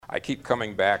I keep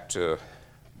coming back to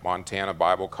Montana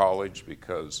Bible College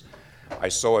because I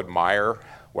so admire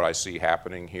what I see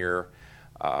happening here.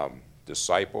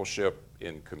 Discipleship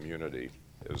in community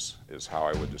is how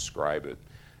I would describe it.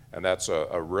 And that's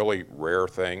a really rare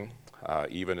thing,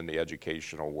 even in the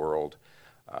educational world.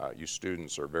 You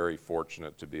students are very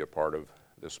fortunate to be a part of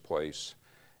this place,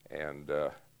 and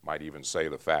might even say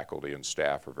the faculty and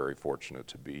staff are very fortunate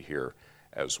to be here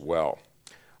as well.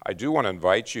 I do want to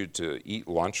invite you to eat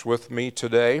lunch with me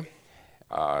today.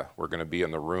 We're going to be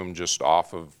in the room just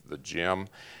off of the gym.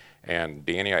 And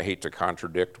Danny, I hate to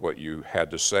contradict what you had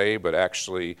to say, but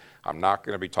actually I'm not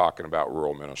going to be talking about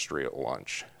rural ministry at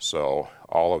lunch. So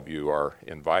all of you are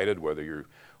invited, whether you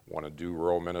want to do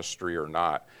rural ministry or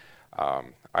not.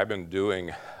 I've been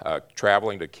doing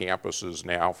traveling to campuses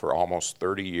now for almost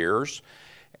 30 years,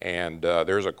 and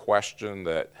there's a question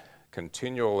that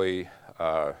continually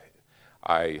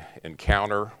I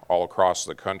encounter all across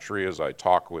the country as I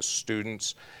talk with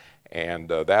students, and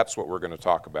that's what we're going to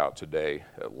talk about today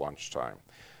at lunchtime.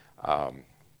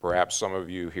 Perhaps some of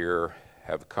you here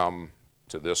have come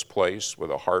to this place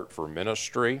with a heart for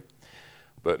ministry,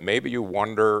 but maybe you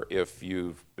wonder if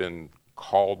you've been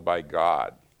called by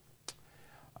God.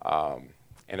 And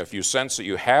if you sense that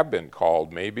you have been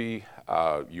called, maybe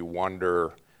you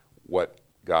wonder what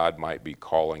God might be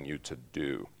calling you to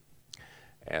do.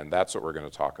 And that's what we're going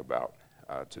to talk about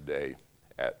today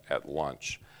at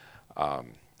lunch.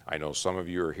 I know some of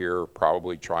you are here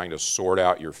probably trying to sort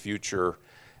out your future,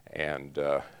 and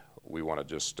we want to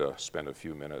just spend a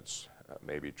few minutes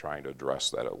maybe trying to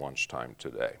address that at lunchtime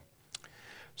today.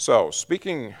 So,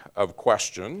 speaking of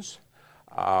questions,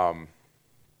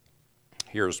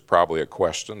 here's probably a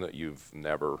question that you've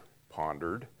never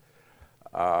pondered.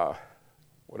 What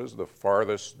is the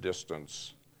farthest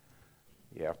distance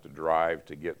you have to drive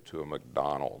to get to a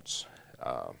McDonald's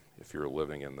if you're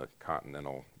living in the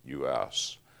continental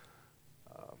U.S.?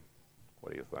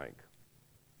 What do you think?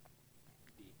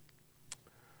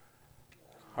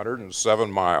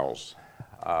 107 miles.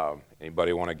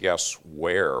 Anybody want to guess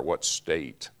where? What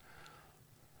state?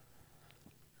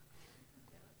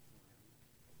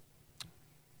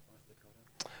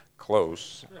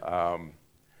 Close.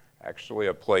 Actually,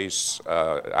 a place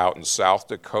out in South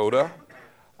Dakota.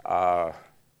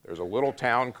 There's a little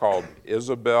town called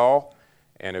Isabel,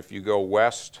 and if you go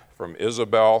west from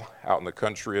Isabel, out in the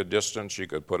country a distance, you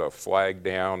could put a flag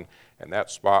down, and that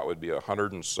spot would be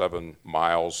 107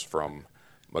 miles from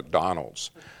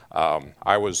McDonald's.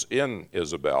 I was in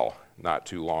Isabel not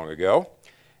too long ago,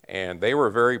 and they were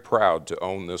very proud to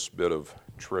own this bit of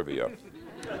trivia.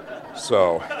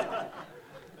 So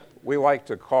we like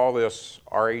to call this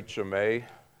RHMA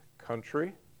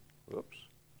country. Oops.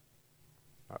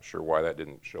 Not sure why that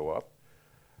didn't show up.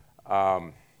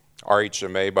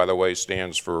 RHMA, by the way,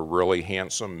 stands for Really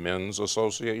Handsome Men's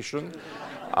Association.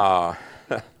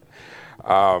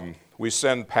 We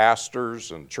send pastors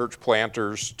and church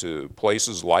planters to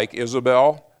places like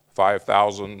Isabel,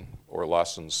 5,000 or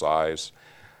less in size.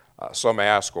 Some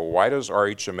ask, well, why does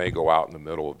RHMA go out in the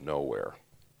middle of nowhere?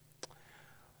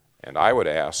 And I would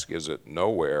ask, is it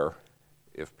nowhere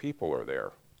if people are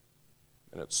there?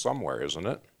 And it's somewhere, isn't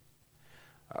it?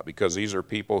 Because these are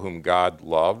people whom God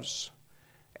loves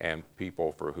and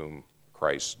people for whom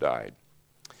Christ died.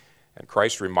 And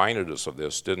Christ reminded us of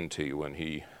this, didn't he, when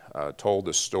he told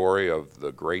the story of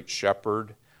the great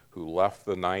shepherd who left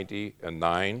the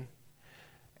 99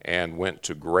 and went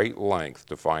to great length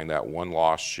to find that one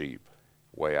lost sheep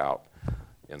way out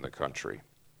in the country.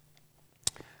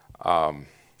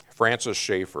 Francis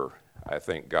Schaeffer, I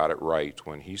think, got it right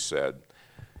when he said,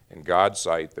 in God's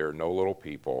sight there are no little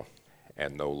people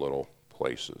and no little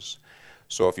places.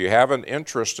 So if you have an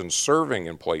interest in serving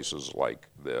in places like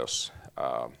this,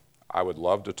 I would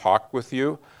love to talk with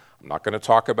you. I'm not going to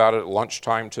talk about it at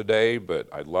lunchtime today, but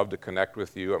I'd love to connect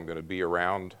with you. I'm going to be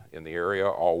around in the area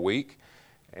all week,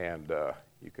 and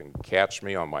you can catch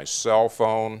me on my cell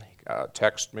phone,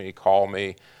 text me, call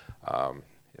me.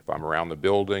 If I'm around the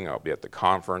building, I'll be at the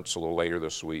conference a little later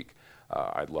this week.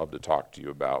 I'd love to talk to you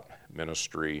about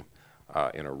ministry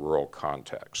in a rural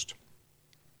context.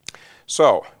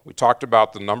 So, we talked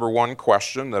about the number one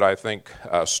question that I think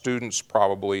students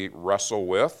probably wrestle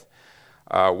with.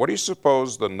 What do you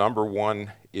suppose the number one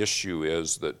issue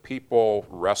is that people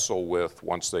wrestle with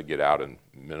once they get out in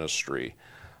ministry?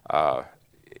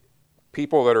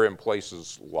 People that are in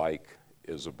places like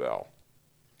Isabel.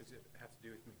 Does it have to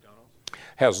do with McDonald's?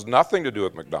 Has nothing to do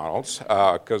with McDonald's,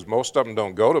 because most of them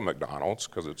don't go to McDonald's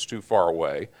because it's too far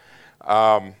away.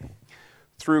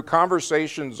 through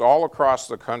conversations all across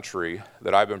the country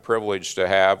that I've been privileged to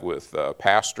have with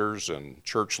pastors and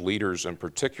church leaders in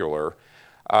particular,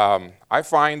 I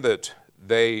find that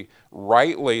they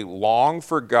rightly long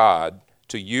for God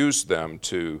to use them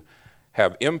to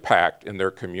have impact in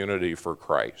their community for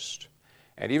Christ,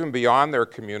 and even beyond their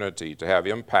community to have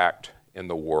impact in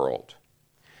the world.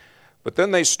 But then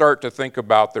they start to think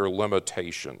about their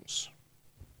limitations.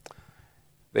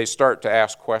 They start to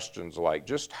ask questions like,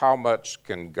 just how much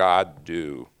can God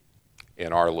do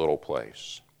in our little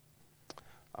place?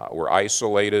 We're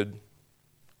isolated,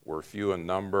 we're few in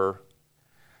number,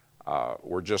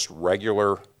 we're just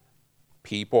regular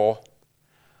people,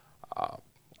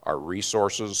 our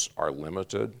resources are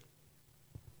limited.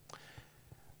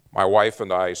 My wife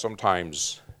and I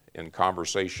sometimes in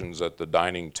conversations at the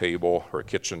dining table or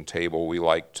kitchen table, we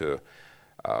like to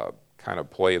kind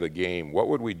of play the game. What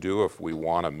would we do if we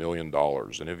won $1 million?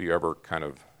 And have you ever kind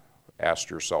of asked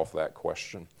yourself that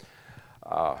question?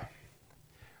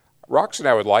 Roxy and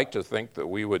I would like to think that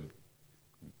we would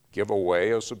give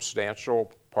away a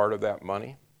substantial part of that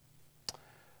money,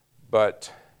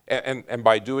 but and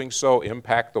by doing so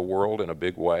impact the world in a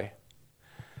big way.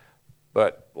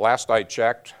 But last I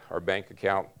checked, our bank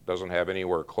account doesn't have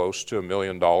anywhere close to $1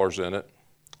 million in it.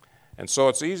 And so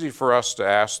it's easy for us to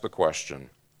ask the question,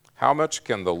 how much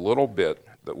can the little bit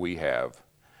that we have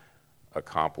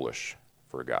accomplish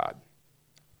for God?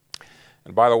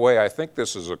 And by the way, I think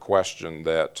this is a question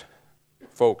that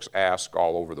folks ask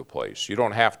all over the place. You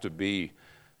don't have to be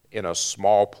in a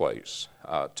small place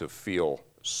to feel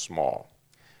small.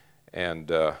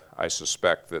 And I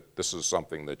suspect that this is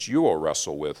something that you will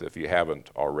wrestle with if you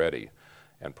haven't already,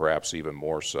 and perhaps even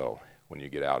more so when you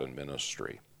get out in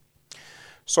ministry.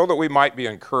 So that we might be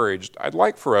encouraged, I'd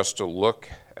like for us to look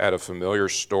at a familiar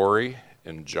story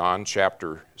in John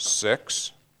chapter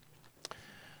 6.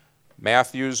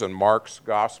 Matthew's and Mark's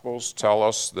Gospels tell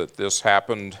us that this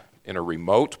happened in a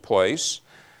remote place.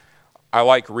 I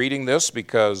like reading this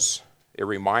because it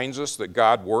reminds us that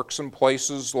God works in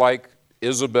places like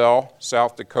Isabel,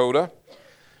 South Dakota,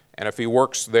 and if he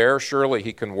works there, surely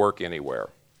he can work anywhere.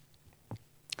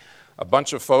 A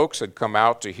bunch of folks had come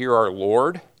out to hear our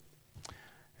Lord,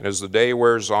 and as the day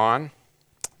wears on,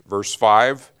 verse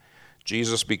 5,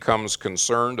 Jesus becomes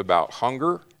concerned about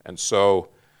hunger, and so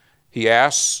he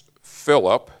asks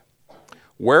Philip,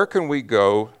 where can we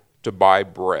go to buy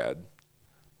bread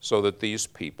so that these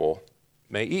people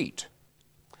may eat?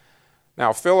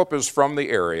 Now, Philip is from the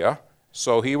area,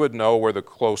 so he would know where the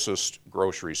closest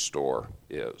grocery store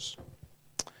is.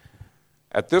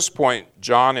 At this point,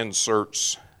 John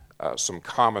inserts some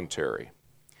commentary.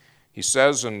 He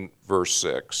says in verse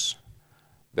 6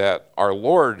 that our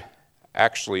Lord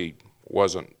actually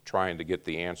wasn't trying to get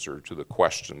the answer to the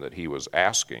question that he was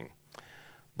asking,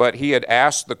 but he had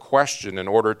asked the question in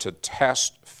order to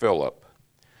test Philip,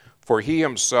 for he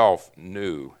himself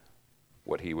knew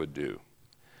what he would do.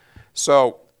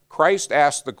 So Christ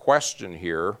asked the question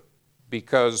here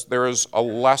because there is a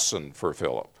lesson for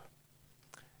Philip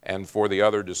and for the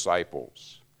other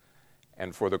disciples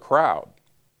and for the crowd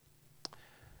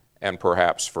and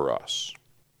perhaps for us.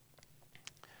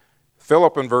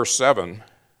 Philip in verse 7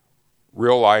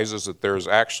 realizes that there's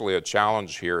actually a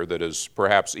challenge here that is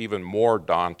perhaps even more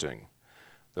daunting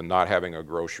than not having a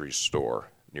grocery store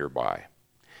nearby.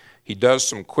 He does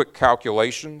some quick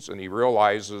calculations and he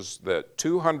realizes that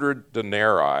 200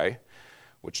 denarii,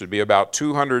 which would be about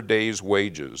 200 days'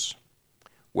 wages,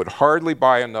 would hardly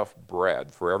buy enough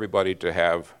bread for everybody to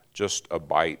have just a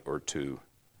bite or two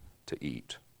to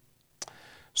eat.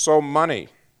 So money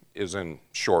is in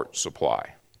short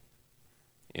supply.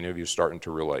 Any of you starting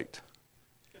to relate?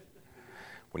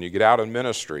 When you get out in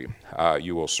ministry,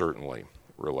 you will certainly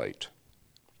relate.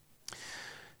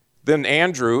 Then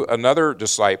Andrew, another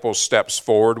disciple, steps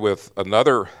forward with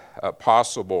another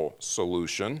possible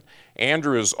solution.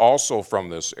 Andrew is also from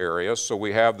this area, so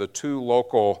we have the two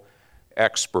local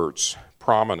experts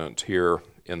prominent here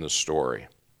in the story.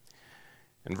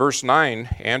 In verse 9,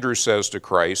 Andrew says to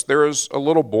Christ, there is a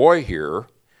little boy here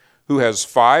who has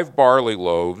 5 barley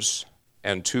loaves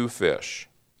and 2 fish.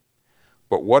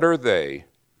 But what are they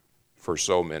for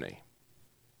so many?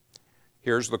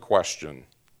 Here's the question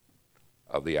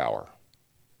of the hour.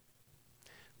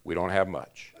 We don't have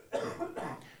much.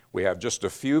 We have just a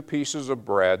few pieces of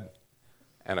bread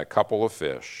and a couple of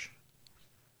fish.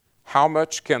 How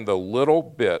much can the little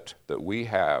bit that we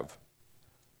have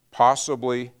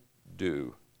possibly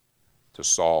do to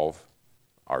solve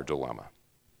our dilemma?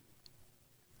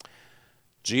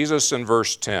 Jesus in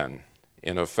verse 10,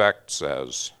 in effect,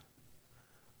 says,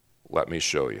 let me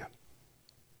show you.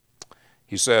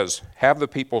 He says, have the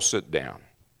people sit down.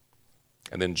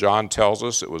 And then John tells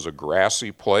us it was a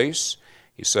grassy place.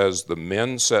 He says the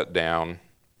men sat down,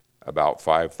 about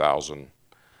 5,000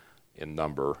 in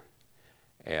number.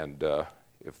 And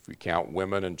if we count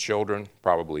women and children,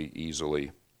 probably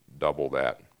easily double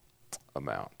that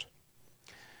amount.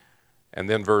 And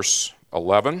then verse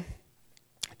 11,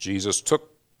 Jesus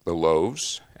took the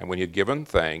loaves, and when he had given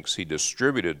thanks, he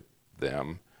distributed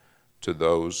them to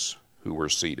those who were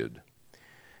seated.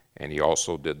 And he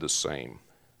also did the same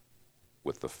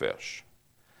with the fish.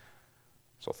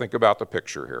 So think about the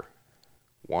picture here.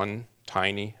 One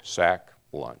tiny sack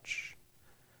lunch,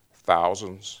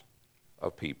 thousands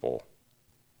of people,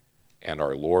 and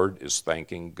our Lord is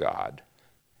thanking God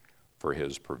for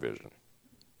his provision.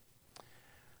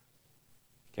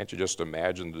 Can't you just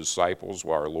imagine the disciples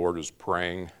while our Lord is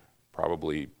praying,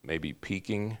 probably maybe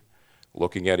peeking,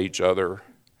 looking at each other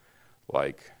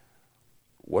like,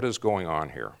 what is going on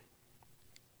here?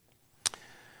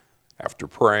 After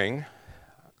praying,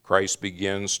 Christ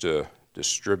begins to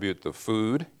distribute the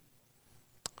food,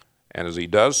 and as he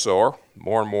does so,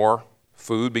 more and more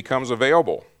food becomes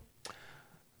available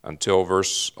until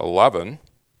verse 11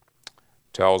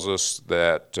 tells us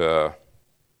that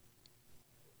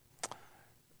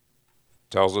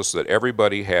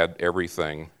everybody had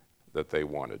everything that they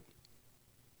wanted.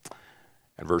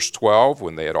 And verse 12,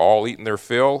 when they had all eaten their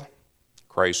fill,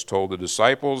 Christ told the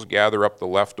disciples, gather up the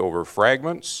leftover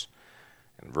fragments.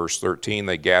 In verse 13,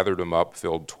 they gathered them up,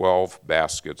 filled 12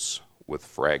 baskets with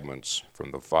fragments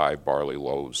from the 5 barley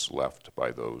loaves left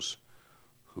by those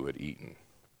who had eaten.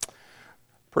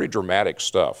 Pretty dramatic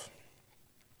stuff.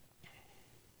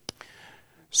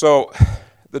 So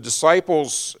the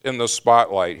disciples in the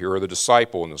spotlight here, or the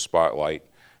disciple in the spotlight,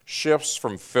 shifts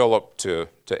from Philip to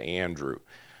Andrew.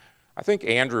 I think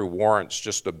Andrew warrants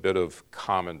just a bit of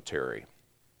commentary.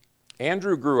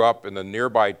 Andrew grew up in the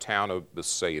nearby town of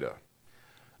Bethsaida,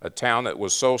 a town that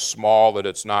was so small that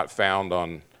it's not found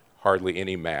on hardly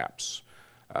any maps,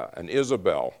 an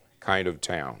Isabel kind of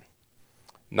town.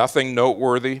 Nothing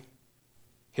noteworthy.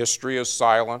 History is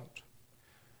silent.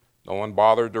 No one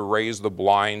bothered to raise the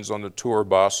blinds on the tour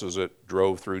bus as it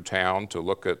drove through town to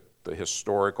look at the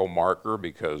historical marker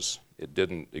because it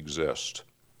didn't exist.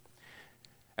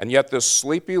 And yet this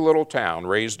sleepy little town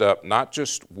raised up not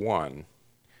just one,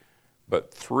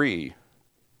 but 3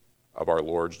 of our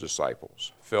Lord's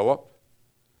disciples, Philip,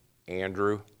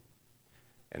 Andrew,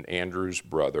 and Andrew's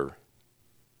brother,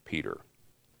 Peter.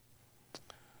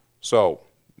 So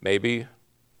maybe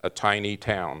a tiny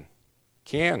town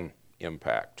can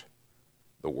impact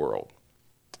the world.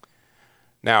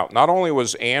 Now, not only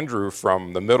was Andrew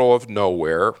from the middle of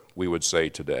nowhere, we would say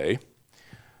today,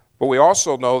 but we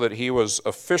also know that he was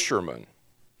a fisherman,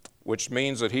 which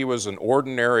means that he was an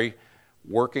ordinary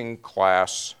working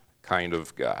class kind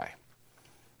of guy.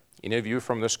 Any of you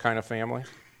from this kind of family?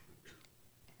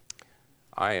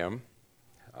 I am.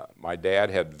 My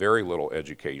dad had very little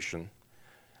education.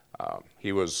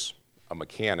 He was a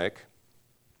mechanic.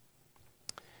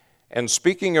 And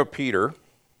speaking of Peter,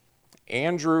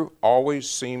 Andrew always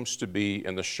seems to be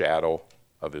in the shadow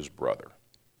of his brother.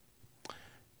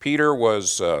 Peter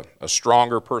was a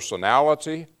stronger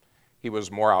personality. He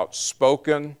was more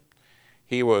outspoken.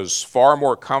 He was far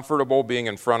more comfortable being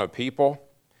in front of people.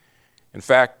 In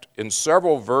fact, in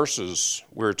several verses,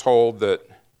 we're told that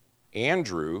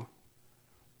Andrew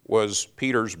was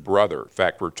Peter's brother. In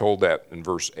fact, we're told that in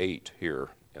verse 8 here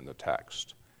in the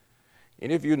text.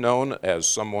 Any of you known as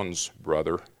someone's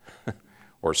brother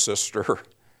or sister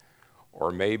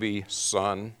or maybe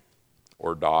son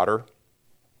or daughter?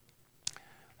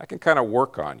 That can kind of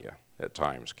work on you at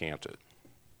times, can't it?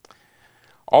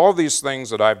 All of these things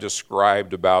that I've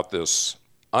described about this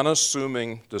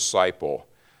unassuming disciple,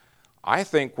 I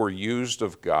think were used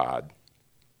of God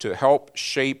to help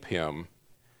shape him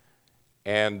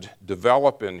and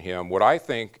develop in him what I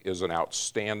think is an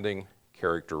outstanding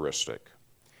characteristic.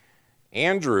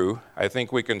 Andrew, I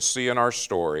think we can see in our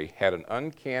story, had an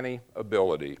uncanny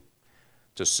ability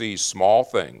to see small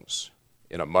things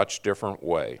in a much different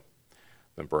way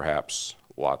than perhaps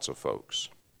lots of folks.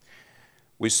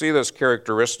 We see this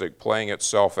characteristic playing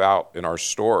itself out in our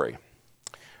story.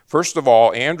 First of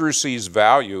all, Andrew sees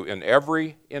value in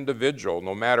every individual,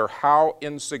 no matter how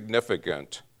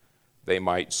insignificant they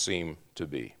might seem to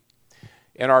be.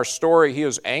 In our story, he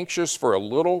is anxious for a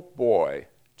little boy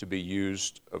to be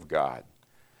used of God.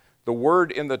 The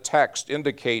word in the text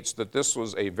indicates that this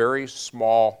was a very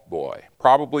small boy,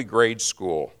 probably grade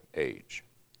school age.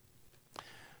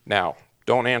 Now,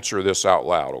 don't answer this out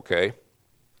loud, okay?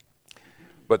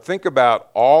 But think about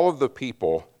all of the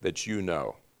people that you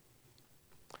know.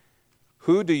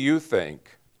 Who do you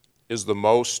think is the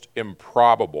most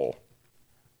improbable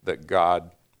that God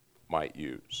might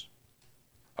use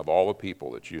of all the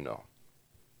people that you know?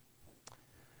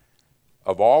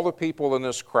 Of all the people in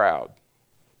this crowd,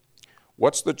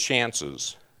 what's the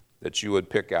chances that you would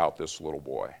pick out this little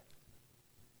boy?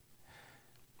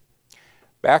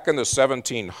 Back in the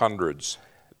 1700s,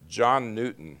 John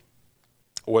Newton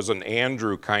was an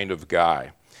Andrew kind of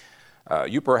guy.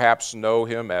 You perhaps know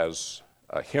him as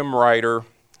a hymn writer,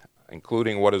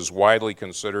 including what is widely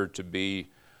considered to be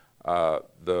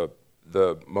the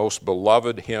most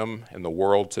beloved hymn in the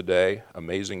world today,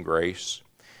 Amazing Grace.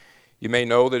 You may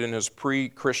know that in his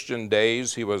pre-Christian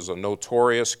days, he was a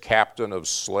notorious captain of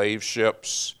slave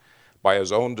ships, by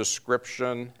his own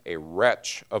description, a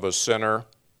wretch of a sinner,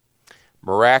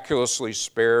 miraculously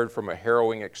spared from a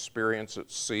harrowing experience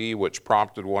at sea, which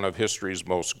prompted one of history's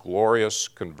most glorious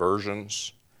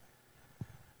conversions.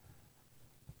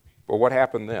 But what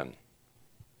happened then?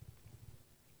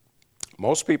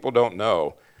 Most people don't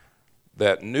know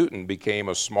that Newton became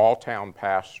a small-town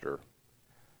pastor,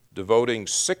 devoting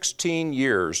 16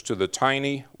 years to the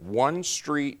tiny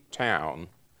one-street town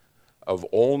of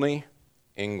Olney,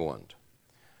 England.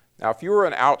 Now, if you were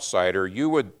an outsider, you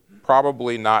would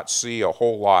probably not see a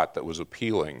whole lot that was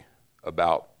appealing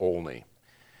about Olney.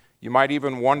 You might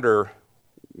even wonder,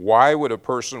 why would a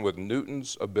person with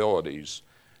Newton's abilities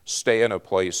stay in a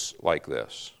place like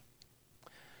this?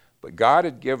 But God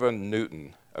had given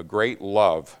Newton a great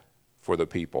love for the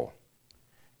people,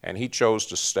 and he chose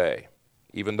to stay,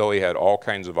 even though he had all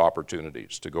kinds of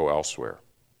opportunities to go elsewhere.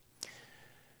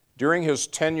 During his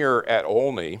tenure at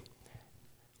Olney,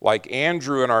 like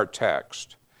Andrew in our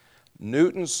text,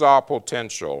 Newton saw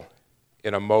potential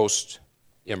in a most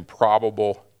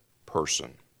improbable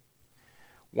person.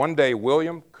 One day,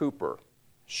 William Cooper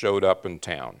showed up in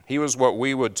town. He was what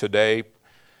we would today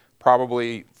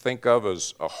probably think of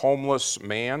as a homeless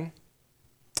man,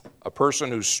 a person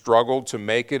who struggled to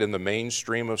make it in the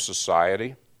mainstream of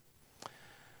society.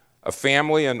 A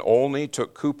family in Olney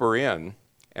took Cooper in,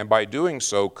 and by doing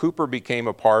so, Cooper became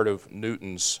a part of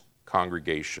Newton's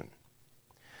congregation.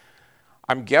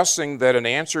 I'm guessing that in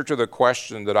answer to the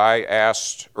question that I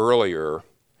asked earlier,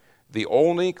 the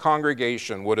Olney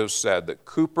congregation would have said that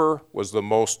Cooper was the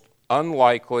most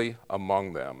unlikely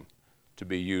among them to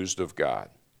be used of God.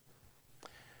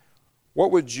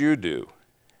 What would you do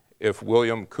if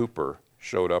William Cooper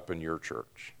showed up in your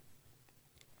church?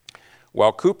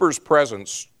 Well, Cooper's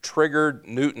presence triggered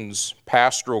Newton's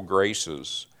pastoral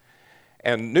graces,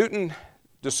 and Newton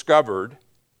discovered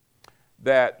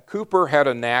that Cooper had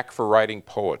a knack for writing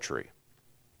poetry.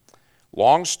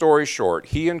 Long story short,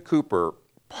 he and Cooper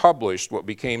published what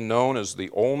became known as the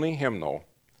Olney Hymnal.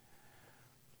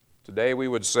 Today we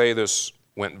would say this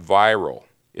went viral.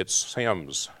 It's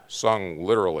hymns sung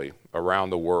literally around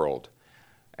the world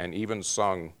and even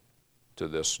sung to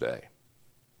this day.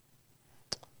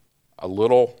 A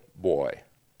little boy,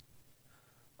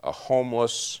 a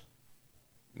homeless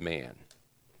man.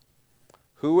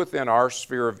 Who within our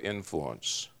sphere of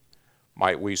influence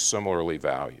might we similarly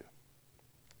value?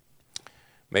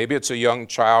 Maybe it's a young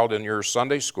child in your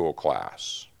Sunday school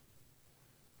class.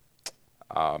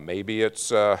 Maybe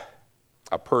it's a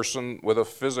person with a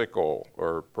physical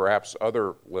or perhaps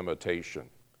other limitation.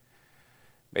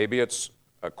 Maybe it's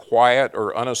a quiet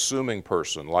or unassuming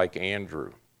person like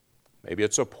Andrew. Maybe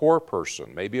it's a poor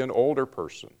person, maybe an older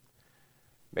person.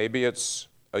 Maybe it's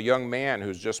a young man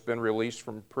who's just been released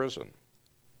from prison.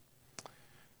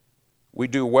 We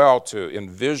do well to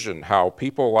envision how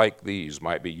people like these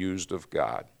might be used of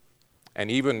God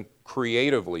and even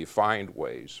creatively find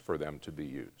ways for them to be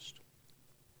used.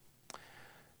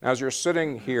 Now, as you're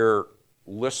sitting here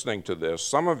listening to this,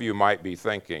 some of you might be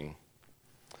thinking,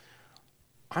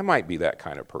 I might be that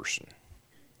kind of person.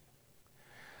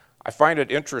 I find it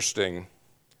interesting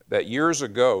that years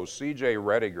ago, C.J.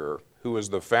 Rediger, who is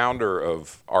the founder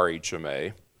of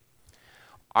RHMA,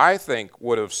 I think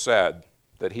would have said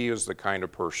that he is the kind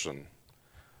of person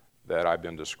that I've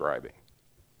been describing.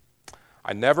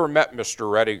 I never met Mr.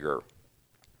 Rediger,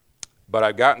 but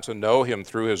I've gotten to know him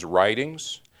through his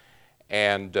writings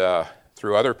and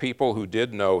through other people who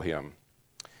did know him.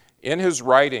 In his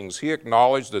writings, he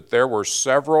acknowledged that there were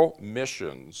several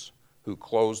missions who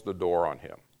closed the door on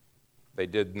him.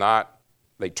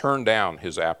 They turned down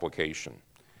his application.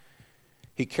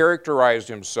 He characterized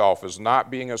himself as not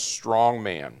being a strong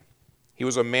man. He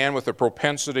was a man with a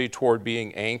propensity toward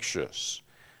being anxious.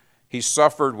 He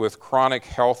suffered with chronic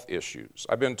health issues.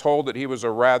 I've been told that he was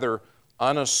a rather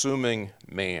unassuming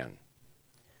man.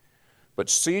 But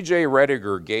C.J.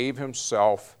 Rediger gave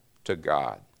himself to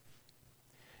God.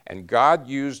 And God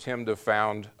used him to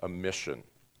found a mission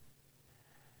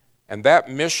And that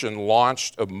mission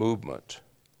launched a movement.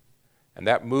 And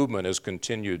that movement has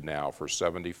continued now for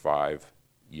 75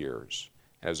 years,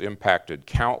 has impacted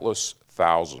countless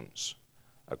thousands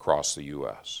across the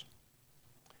U.S.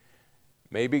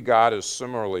 Maybe God is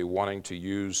similarly wanting to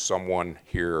use someone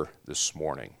here this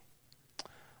morning,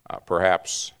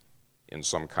 perhaps in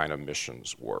some kind of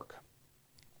missions work.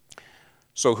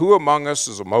 So who among us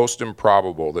is the most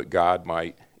improbable that God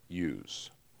might use?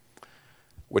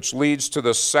 Which leads to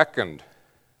the second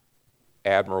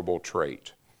admirable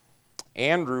trait.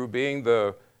 Andrew, being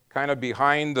the kind of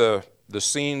behind the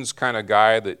scenes kind of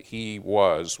guy that he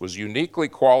was uniquely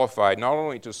qualified not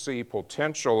only to see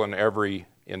potential in every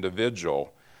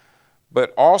individual,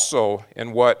 but also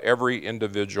in what every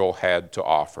individual had to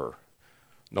offer,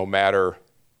 no matter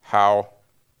how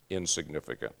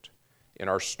insignificant. In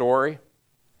our story,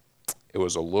 it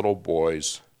was a little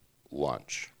boy's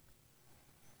lunch.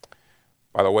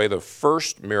 By the way, the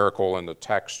first miracle in the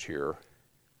text here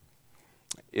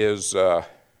is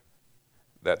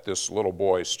that this little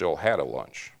boy still had a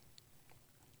lunch.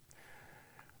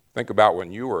 Think about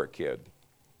when you were a kid.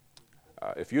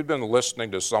 If you'd been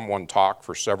listening to someone talk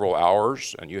for several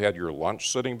hours and you had your lunch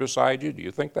sitting beside you, do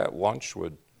you think that lunch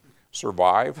would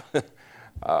survive?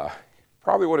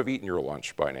 Probably would have eaten your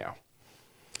lunch by now.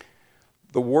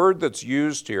 The word that's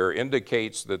used here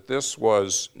indicates that this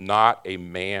was not a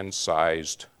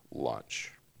man-sized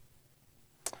lunch.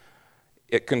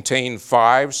 It contained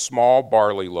 5 small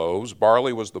barley loaves.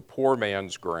 Barley was the poor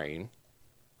man's grain.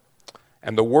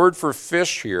 And the word for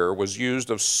fish here was used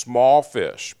of small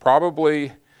fish,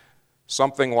 probably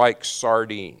something like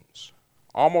sardines,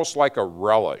 almost like a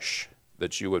relish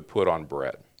that you would put on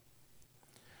bread.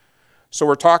 So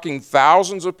we're talking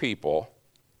thousands of people,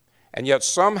 and yet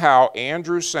somehow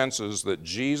Andrew senses that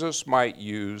Jesus might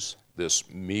use this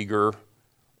meager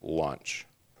lunch.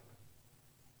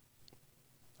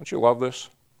 Don't you love this?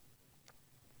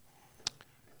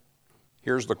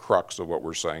 Here's the crux of what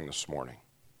we're saying this morning.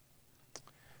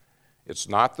 It's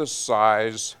not the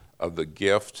size of the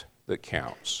gift that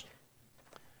counts,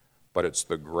 but it's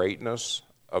the greatness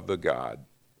of the God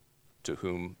to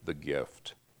whom the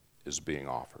gift is being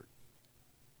offered.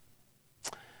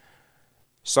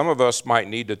 Some of us might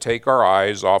need to take our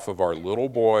eyes off of our little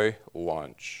boy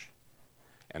lunch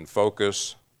and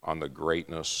focus on the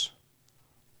greatness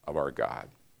of our God.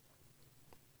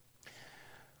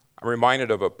 I'm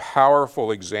reminded of a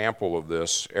powerful example of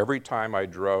this every time I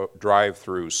drive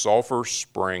through Sulphur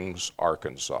Springs,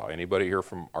 Arkansas. Anybody here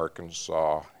from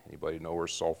Arkansas? Anybody know where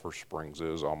Sulphur Springs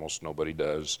is? Almost nobody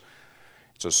does.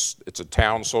 It's a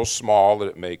town so small that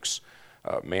it makes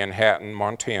Manhattan,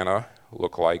 Montana,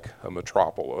 look like a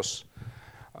metropolis.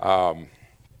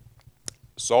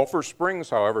 Sulphur Springs,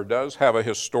 however, does have a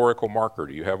historical marker.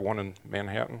 Do you have one in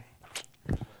Manhattan?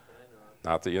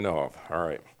 Not that you know of. All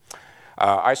right.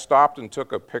 I stopped and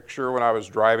took a picture when I was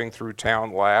driving through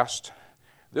town last.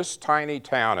 This tiny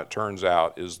town, it turns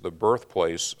out, is the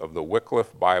birthplace of the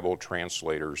Wycliffe Bible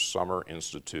Translators Summer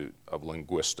Institute of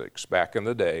Linguistics. Back in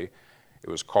the day, it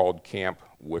was called Camp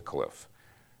Wycliffe.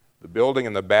 The building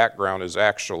in the background is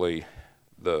actually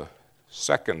the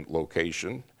second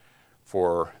location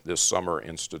for this summer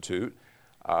institute.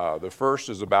 The first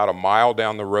is about a mile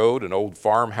down the road, an old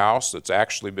farmhouse that's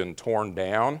actually been torn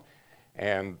down,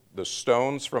 and the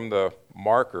stones from the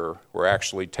marker were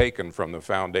actually taken from the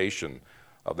foundation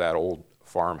of that old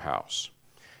farmhouse.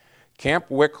 Camp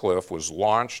Wycliffe was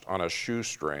launched on a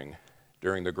shoestring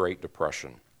during the Great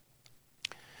Depression.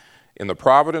 In the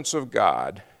providence of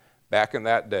God, back in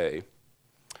that day,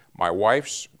 my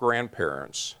wife's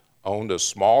grandparents owned a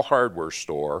small hardware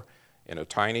store in a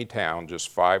tiny town just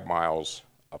 5 miles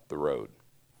up the road.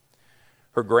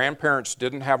 Her grandparents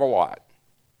didn't have a lot,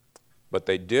 but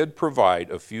they did provide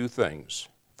a few things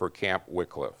for Camp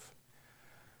Wycliffe,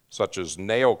 such as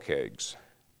nail kegs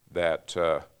that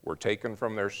were taken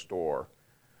from their store,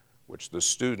 which the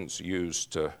students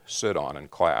used to sit on in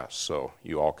class, so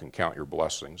you all can count your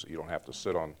blessings. You don't have to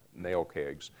sit on nail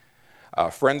kegs.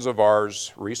 Friends of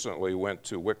ours recently went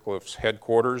to Wycliffe's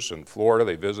headquarters in Florida.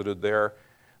 They visited there.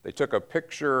 They took a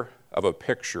picture of a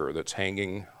picture that's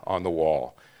hanging on the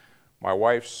wall. My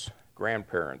wife's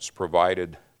grandparents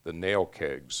provided the nail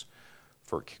kegs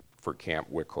for Camp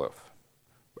Wycliffe.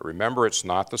 But remember, it's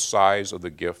not the size of the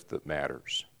gift that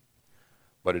matters,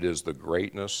 but it is the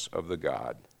greatness of the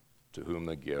God to whom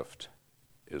the gift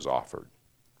is offered.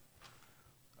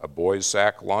 A boys'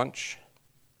 sack lunch,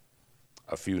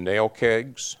 a few nail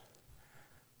kegs,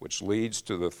 which leads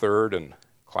to the third and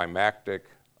climactic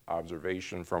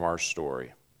observation from our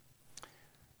story.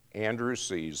 Andrew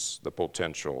sees the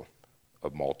potential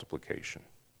of multiplication.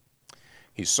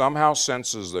 He somehow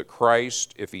senses that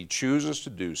Christ, if he chooses to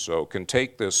do so, can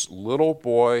take this little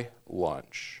boy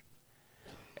lunch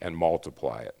and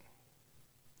multiply it.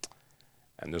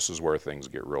 And this is where things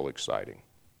get real exciting.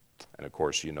 And of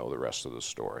course, you know the rest of the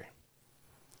story.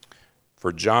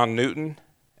 For John Newton,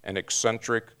 an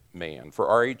eccentric man. For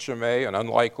RHMA, an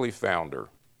unlikely founder.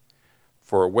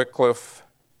 For Wycliffe,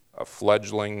 a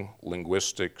fledgling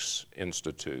linguistics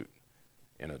institute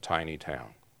in a tiny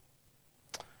town.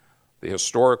 The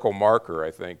historical marker, I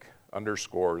think,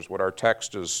 underscores what our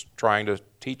text is trying to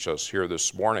teach us here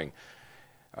this morning.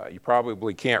 You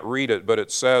probably can't read it, but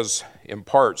it says, in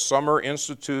part, Summer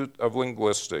Institute of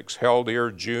Linguistics, held here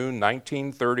June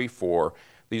 1934.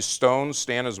 These stones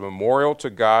stand as a memorial to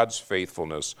God's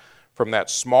faithfulness from that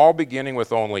small beginning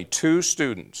with only two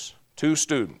students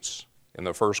in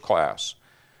the first class,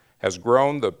 has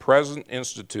grown the present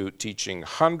institute teaching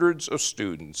hundreds of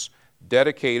students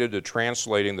dedicated to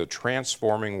translating the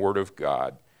transforming Word of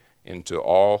God into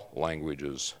all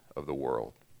languages of the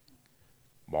world.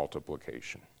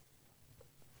 Multiplication.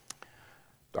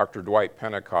 Dr. Dwight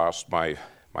Pentecost, my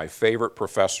favorite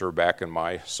professor back in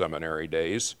my seminary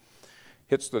days,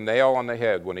 hits the nail on the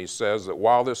head when he says that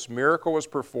while this miracle was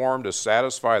performed to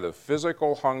satisfy the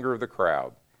physical hunger of the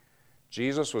crowd,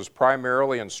 Jesus was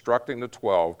primarily instructing the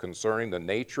 12 concerning the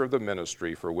nature of the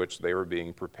ministry for which they were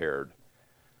being prepared.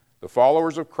 The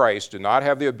followers of Christ do not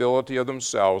have the ability of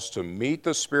themselves to meet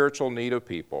the spiritual need of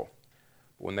people.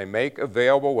 When they make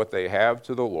available what they have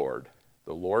to the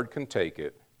Lord can take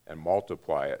it and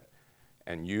multiply it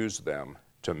and use them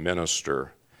to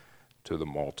minister to the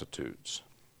multitudes.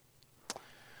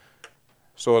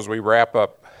 So as we wrap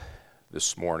up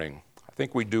this morning, I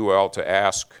think we do well to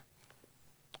ask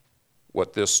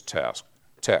what this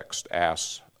text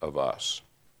asks of us.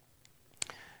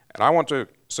 And I want to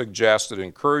suggest it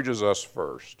encourages us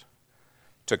first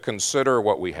to consider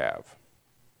what we have.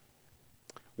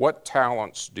 What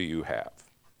talents do you have?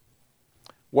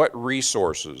 What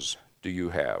resources do you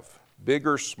have, big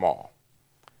or small?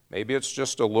 Maybe it's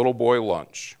just a little boy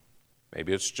lunch.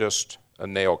 Maybe it's just a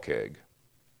nail keg.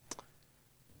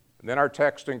 And then our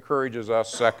text encourages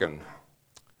us, second,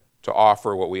 to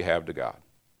offer what we have to God,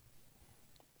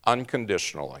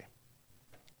 unconditionally,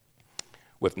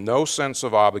 with no sense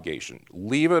of obligation.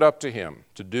 Leave it up to Him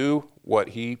to do what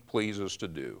He pleases to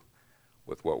do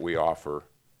with what we offer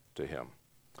to Him.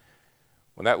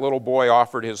 When that little boy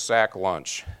offered his sack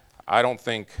lunch, I don't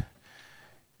think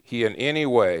he in any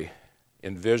way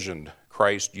envisioned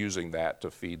Christ using that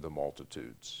to feed the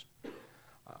multitudes.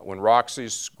 When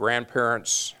Roxy's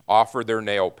grandparents offered their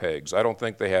nail pegs, I don't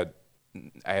think they had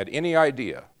any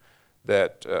idea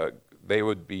that they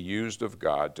would be used of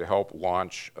God to help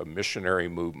launch a missionary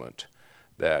movement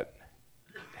that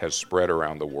has spread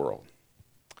around the world.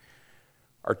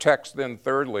 Our text then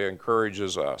thirdly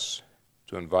encourages us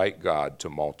to invite God to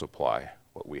multiply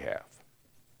what we have.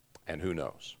 And who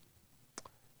knows?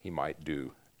 He might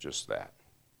do just that.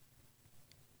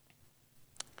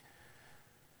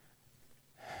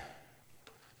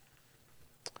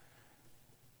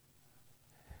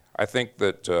 I think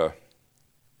that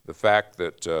the fact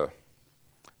that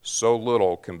so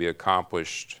little can be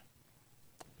accomplished,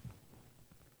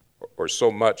 or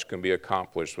so much can be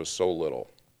accomplished with so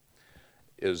little,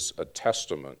 is a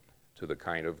testament to the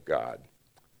kind of God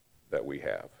that we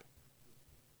have.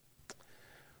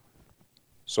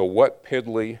 So what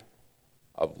piddly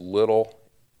of little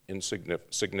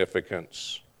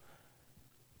insignificance,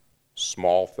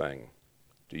 small thing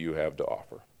do you have to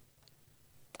offer?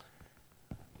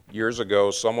 Years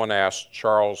ago, someone asked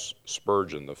Charles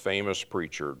Spurgeon, the famous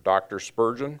preacher, Dr.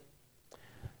 Spurgeon,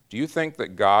 do you think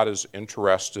that God is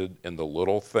interested in the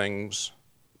little things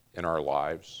in our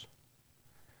lives?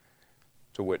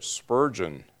 To which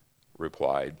Spurgeon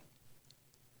replied,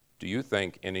 do you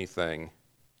think anything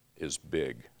is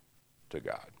big to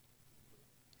God?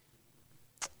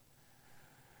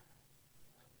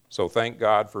 So thank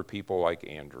God for people like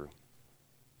Andrew.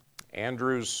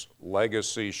 Andrew's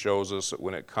legacy shows us that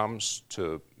when it comes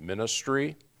to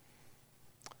ministry,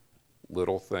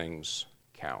 little things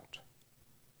count.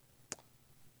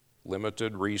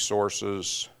 Limited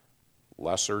resources,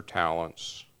 lesser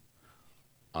talents,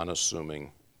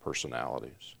 unassuming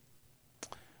personalities.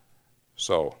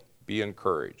 So be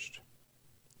encouraged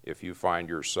if you find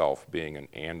yourself being an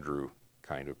Andrew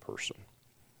kind of person.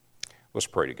 Let's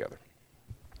pray together.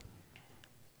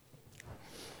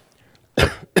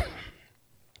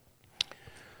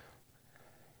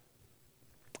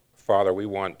 Father, we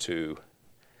want to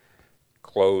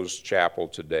close chapel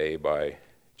today by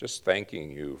just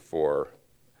thanking you for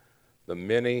the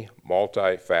many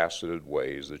multifaceted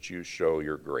ways that you show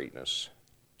your greatness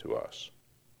to us.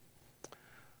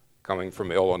 Coming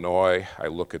from Illinois, I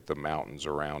look at the mountains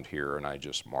around here and I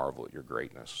just marvel at your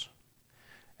greatness.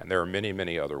 And there are many,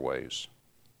 many other ways.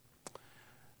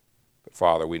 But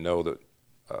Father, we know that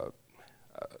a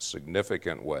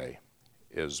significant way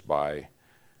is by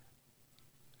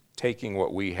taking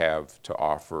what we have to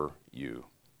offer you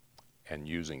and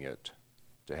using it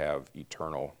to have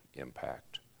eternal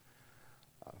impact.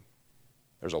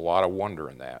 There's a lot of wonder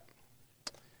in that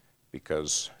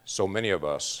because so many of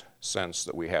us sense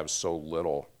that we have so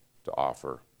little to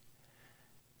offer.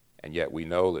 And yet we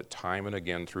know that time and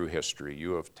again through history,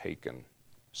 you have taken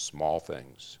small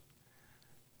things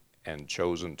and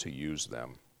chosen to use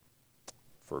them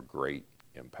for great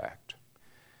impact.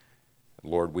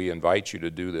 Lord, we invite you to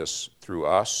do this through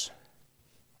us.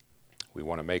 We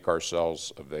want to make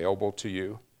ourselves available to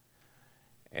you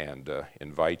and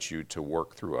invite you to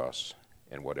work through us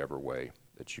in whatever way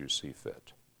that you see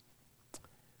fit.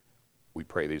 We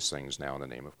pray these things now in the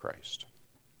name of Christ.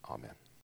 Amen.